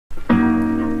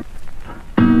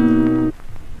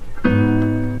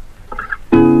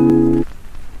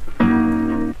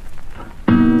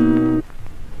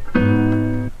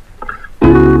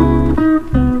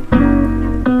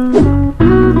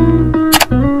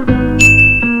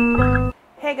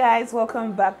guys,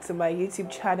 welcome back to my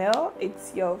YouTube channel.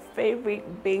 It's your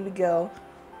favorite baby girl,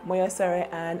 Mysranne,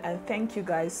 and thank you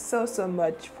guys so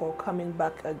much for coming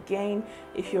back again.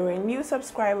 If you're a new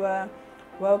subscriber,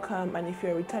 welcome, and if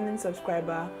you're a returning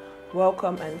subscriber,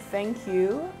 welcome and thank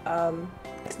you.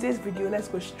 Today's video, let's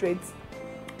go straight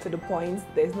to the point.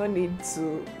 There's no need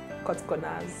to cut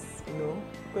corners,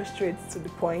 go straight to the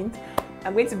point.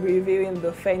 I'm going to be reviewing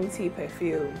the Fenty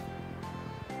perfume.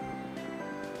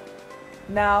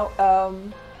 Now,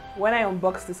 when I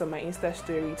unboxed this on my Insta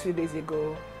story 2 days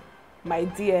ago, my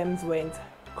DMs went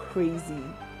crazy,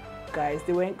 guys.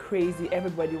 They went crazy.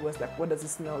 Everybody was like, what does it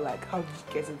smell like? How did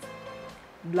you get it?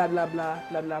 Blah, blah, blah,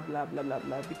 blah, blah, blah, blah, blah,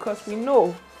 blah. Because we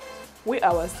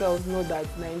ourselves know that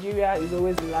Nigeria is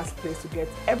always the last place to get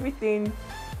everything,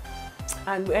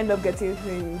 and we end up getting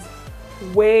things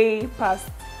way past,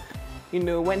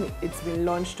 when it's been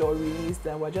launched or released,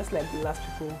 and we're just like the last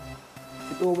people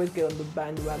to always get on the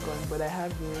bandwagon. But I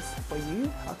have news for you,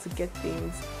 how to get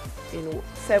things in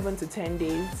 7 to 10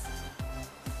 days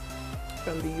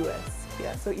from the US.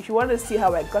 Yeah, so if you want to see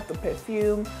how I got the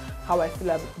perfume, how I feel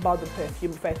about the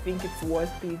perfume, if I think it's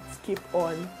worth it, keep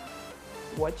on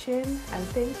watching, and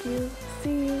thank you.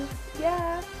 See you.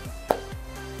 Yeah.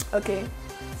 Okay,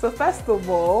 so first of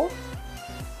all,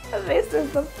 this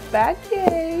is the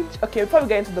package. Okay, before we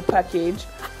get into the package,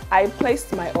 I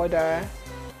placed my order.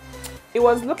 It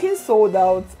was looking sold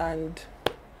out, and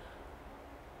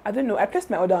I don't know, I placed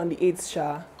my order on the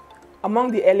 8th,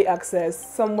 among the early access,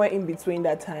 somewhere in between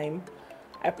that time.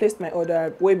 I placed my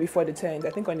order way before the 10th, I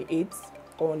think on the 8th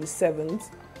or on the 7th,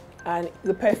 and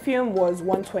the perfume was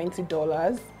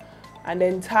 $120, and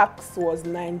then tax was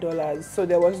 $9, so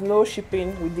there was no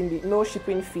shipping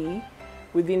fee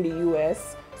within the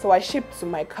US. So I shipped to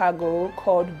my cargo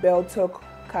called Beltok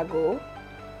Cargo.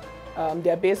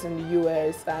 They're based in the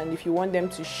US, and if you want them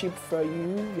to ship for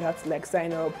you, you have to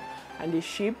sign up, and they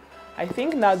ship. I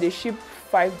think now they ship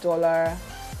 $5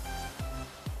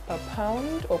 per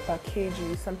pound or per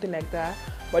kg, something like that.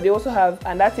 But they also have,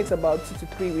 and that takes about 2 to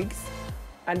 3 weeks.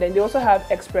 And then they also have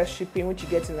express shipping, which you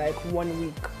get in 1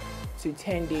 week to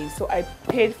 10 days. So I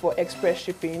paid for express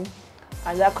shipping,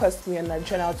 and that cost me an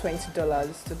additional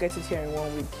 $20 to get it here in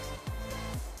 1 week.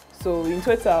 So in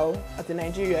total, at the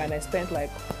Nigeria, I spent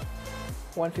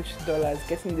 $150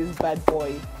 getting this bad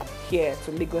boy here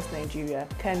to Lagos, Nigeria.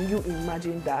 Can you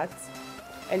imagine that?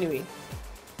 Anyway,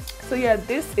 so yeah,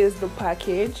 this is the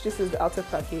package. This is the outer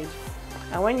package,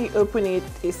 and when you open it,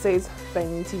 it says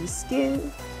Fenty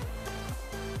Skin,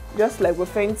 just like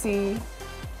with Fenty,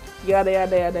 yada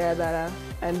yada yada yada,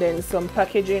 and then some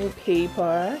packaging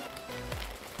paper.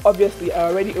 Obviously, I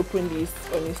already opened this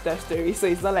on Insta story, so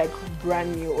it's not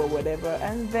brand new or whatever.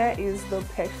 And there is the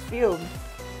perfume,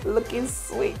 looking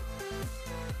sweet.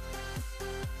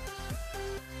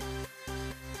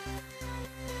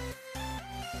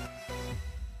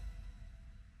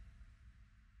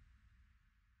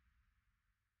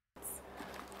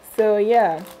 So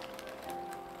yeah,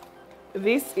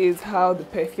 this is how the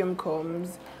perfume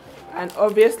comes, and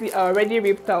obviously I already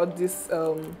ripped out this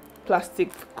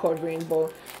plastic covering,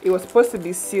 but it was supposed to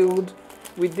be sealed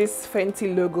with this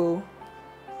Fenty logo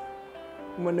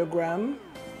monogram,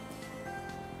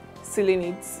 sealing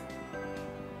it,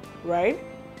 right?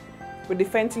 With the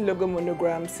Fenty logo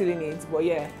monogram sealing it. But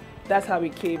yeah, that's how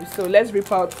it came. So let's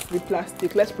rip out the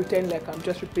plastic. Let's pretend like I'm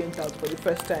just ripping it out for the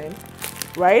first time,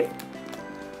 right?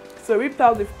 So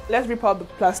let's rip out the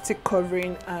plastic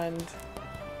covering, and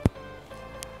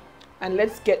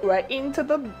let's get right into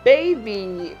the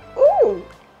baby. Ooh,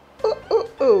 ooh, ooh,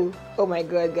 ooh. Oh my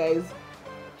god, guys,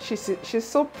 she's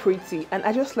so pretty, and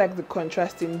I just like the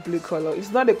contrasting blue color.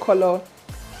 It's not a color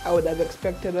I would have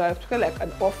expected. I expected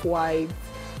an off-white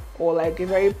or a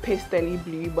very pastel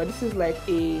blue, but this is what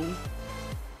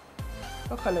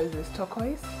color is this?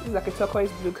 Turquoise? This is a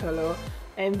turquoise blue color,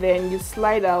 and then you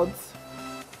slide out.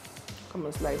 Come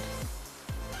on, slide.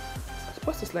 I'm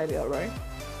supposed to slide it out, right?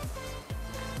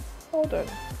 Hold on.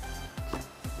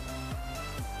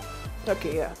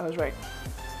 Okay, yeah, I was right.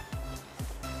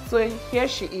 So here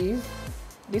she is.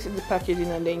 This is the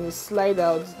packaging, and then you slide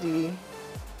out the.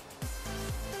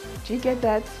 Do you get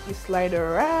that? You slide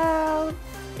around,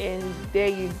 and there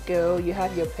you go. You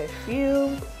have your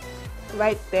perfume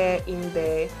right there in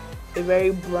there. A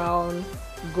very brown,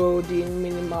 golden,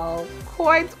 minimal,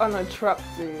 quite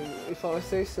unattractive, if I would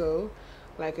say so.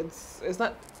 It's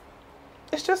not.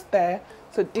 It's just there.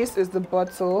 So this is the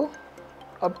bottle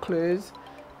up close,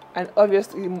 and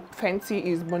obviously Fenty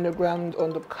is monogrammed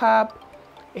on the cap.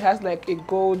 It has a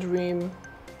gold rim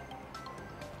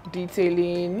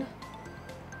detailing.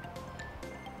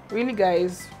 Really,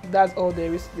 guys, that's all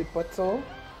there is to the bottle.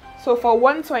 So for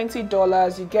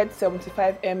 $120 you get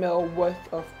 75 ml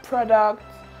worth of product,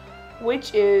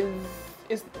 which is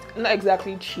not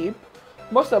exactly cheap.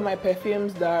 Most of my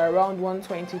perfumes that are around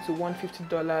 $120 to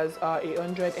 $150 are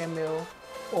 100 ml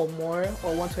or more,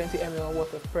 or 120 ml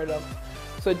worth of product.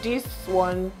 So this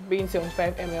one being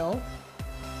 75 ml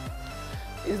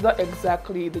is not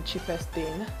exactly the cheapest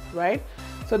thing, right?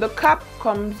 So the cap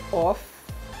comes off.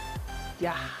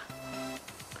 Yeah,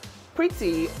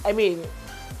 pretty. I mean,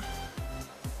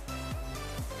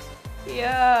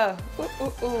 yeah.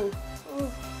 Ooh.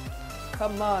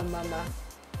 Come on, mama.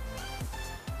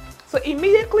 So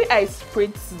immediately I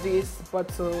spritzed this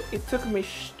bottle. It took me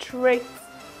straight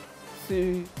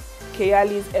to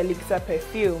Kayali's Elixir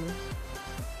perfume,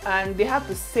 and they have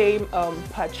the same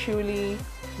patchouli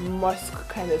musk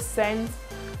kind of scent,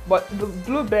 but the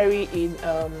blueberry in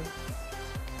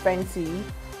Fenty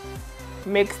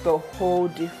makes the whole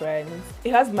difference.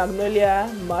 It has magnolia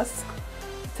musk,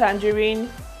 tangerine,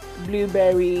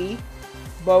 blueberry,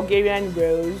 Bulgarian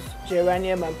rose,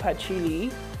 geranium and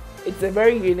patchouli. It's a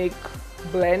very unique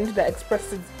blend that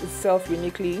expresses itself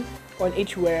uniquely on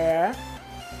each wearer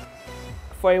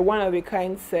for a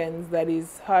one-of-a-kind scent that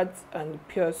is heart and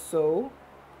pure soul.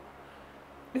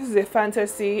 This is a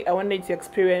fantasy. I wanted to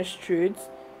experience truth.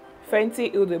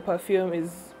 Fenty Eau De Parfum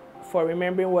is for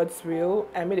remembering what's real.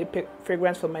 I made a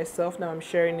fragrance for myself. Now I'm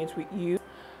sharing it with you.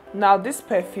 Now this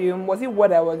perfume, was it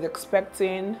what I was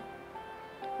expecting?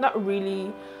 Not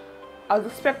really. I was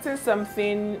expecting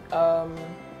something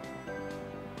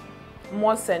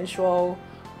more sensual,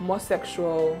 more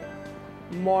sexual,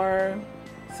 more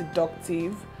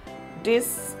seductive.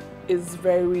 This is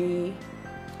very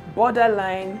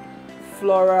borderline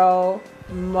floral,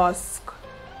 musk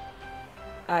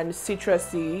and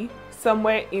citrusy,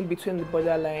 somewhere in between the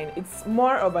borderline. It's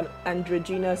more of an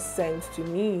androgynous scent to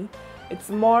me. It's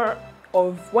more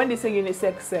of, when they say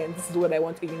unisex scent, this is what I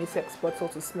want a unisex bottle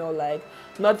to smell like.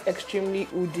 Not extremely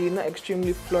woody, not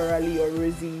extremely florally or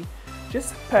rosy,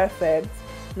 just perfect.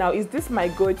 Now, is this my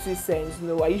go-to scent?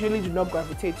 No, I usually do not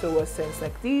gravitate towards scents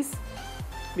like these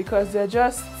because they're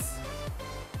just,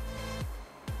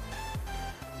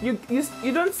 you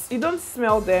don't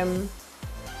smell them,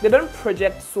 they don't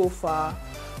project so far,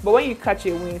 but when you catch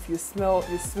a whiff, you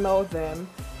smell them.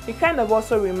 It kind of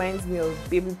also reminds me of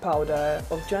baby powder,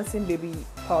 of Johnson baby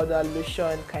powder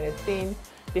lotion kind of thing.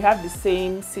 They have the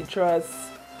same citrus,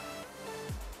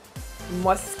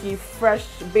 musky, fresh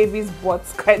baby's butt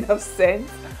kind of scent.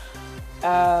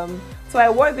 So I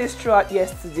wore this throughout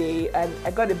yesterday and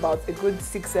I got about a good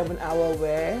 6-7 hour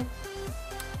wear.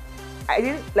 I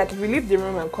didn't, like, if you leave the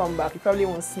room and come back, you probably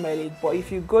won't smell it, but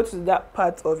if you go to that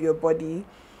part of your body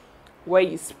where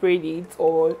you sprayed it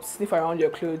or sniff around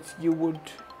your clothes, you would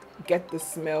get the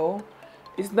smell.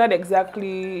 It's not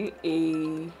exactly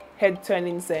a head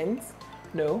turning scent.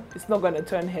 No, it's not going to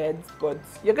turn heads, but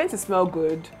you're going to smell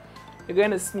good. You're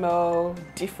going to smell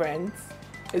different.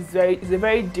 It's a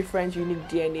very different, unique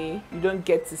DNA. You don't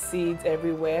get to see it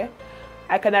everywhere.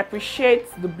 I can appreciate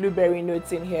the blueberry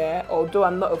notes in here, although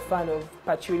I'm not a fan of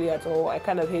patchouli at all. I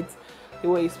kind of hate the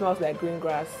way it smells like green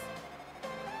grass.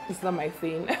 It's not my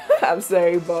thing. I'm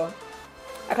sorry, but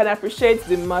I can appreciate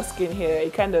the musk in here.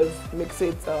 It kind of makes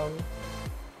it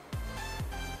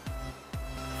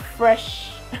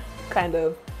fresh, kind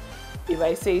of, if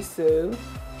I say so.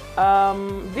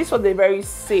 This was a very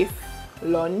safe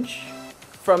launch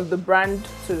from the brand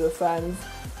to the fans.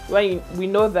 When we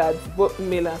know that both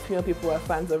male and female people are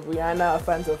fans of Rihanna, are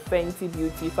fans of Fenty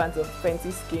Beauty, fans of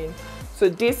Fenty Skin. So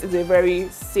this is a very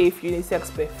safe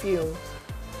unisex perfume.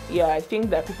 Yeah, I think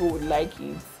that people would like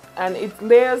it. And it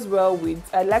layers well with,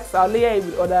 I'll layer it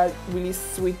with other really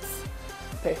sweet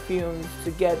perfumes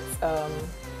to get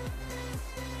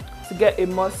a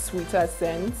more sweeter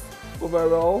scent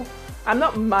overall. I'm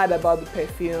not mad about the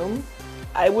perfume.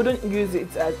 I wouldn't use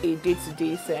it as a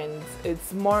day-to-day scent.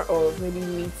 It's more of maybe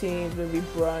meetings, maybe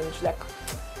brunch, like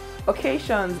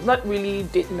occasions, not really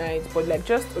date nights, but like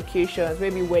just occasions,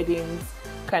 maybe weddings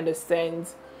kind of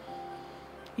scent.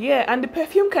 Yeah, and the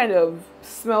perfume kind of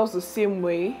smells the same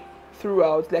way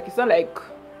throughout. Like, it's not like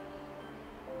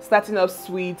starting off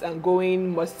sweet and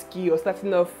going musky, or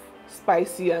starting off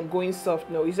spicy and going soft.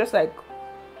 No, it's just like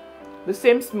the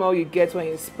same smell you get when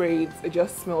you spray it. It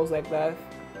just smells like that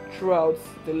throughout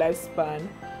the lifespan.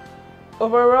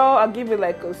 Overall, I'll give it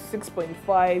like a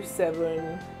 6.5,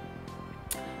 7.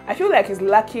 I feel like it's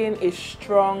lacking a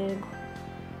strong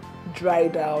dry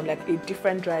down, like a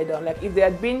different dry down. Like if there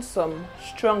had been some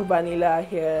strong vanilla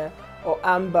here, or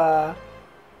amber,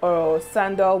 or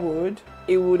sandalwood,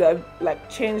 it would have like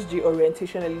changed the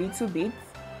orientation a little bit.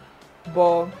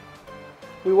 But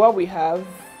with what we have,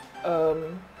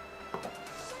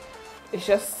 It's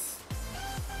just,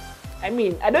 I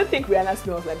mean, I don't think Rihanna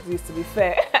smells like this, to be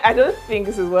fair. I don't think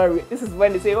this is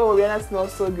when they say, oh, Rihanna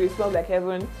smells so good, it smells like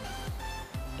heaven.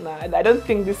 Nah, I don't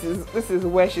think this is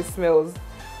where she smells,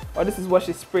 or this is what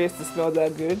she sprays to smell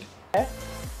that good.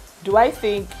 Do I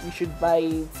think you should buy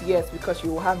it? Yes, because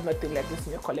you will have nothing like this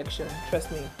in your collection,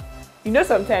 trust me. You know,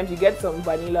 sometimes you get some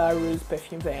vanilla rose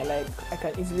perfumes and you're like, I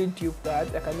can easily dupe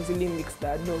that, I can easily mix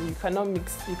that. No, you cannot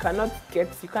mix, you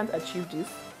can't achieve this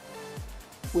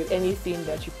with anything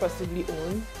that you possibly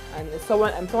own. And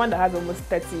I'm someone that has almost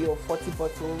 30 or 40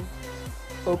 bottles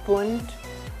opened,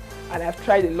 and I've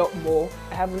tried a lot more.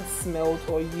 I haven't smelled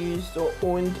or used or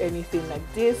owned anything like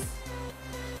this.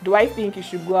 Do I think you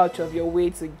should go out of your way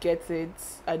to get it?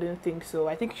 I don't think so.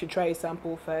 I think you should try a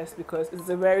sample first, because it's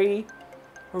a very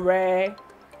rare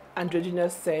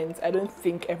androgynous scent. I don't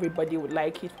think everybody would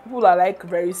like it. People are like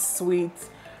very sweet,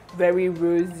 very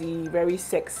rosy, very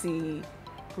sexy,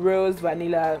 rose,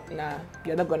 vanilla. Nah,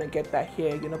 you're not gonna get that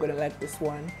here. You're not gonna like this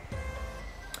one.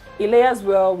 It layers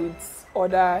well with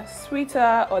other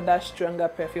sweeter, other stronger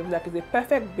perfumes. Like, it's a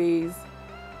perfect base,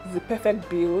 it's a perfect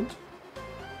build,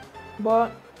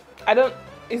 but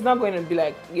it's not going to be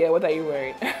like, yeah, what are you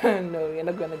wearing? No, you're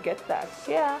not gonna get that.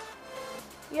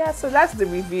 Yeah, so that's the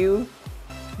review.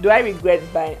 Do I regret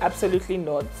buying? Absolutely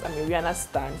not. I'm a Rihanna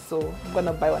stan, so I'm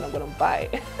gonna buy what I'm gonna buy.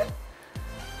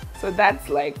 So that's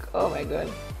like, oh my god.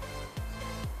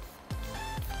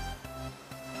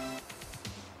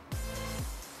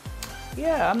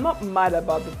 Yeah, I'm not mad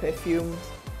about the perfume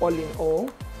all in all.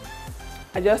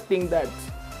 I just think that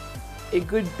a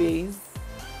good base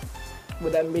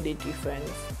would have made a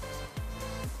difference.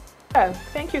 Yeah,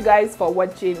 thank you guys for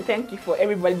watching. Thank you for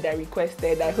everybody that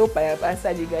requested. I hope I have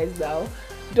answered you guys now.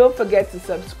 Don't forget to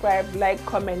subscribe, like,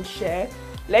 comment, share.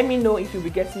 Let me know if you'll be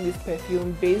getting this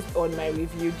perfume based on my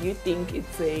review. Do you think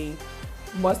it's a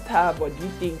must-have, or do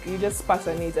you think you just pass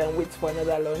on it and wait for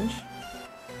another launch?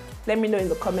 Let me know in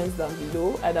the comments down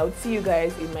below, and I'll see you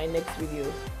guys in my next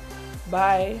video.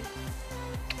 Bye.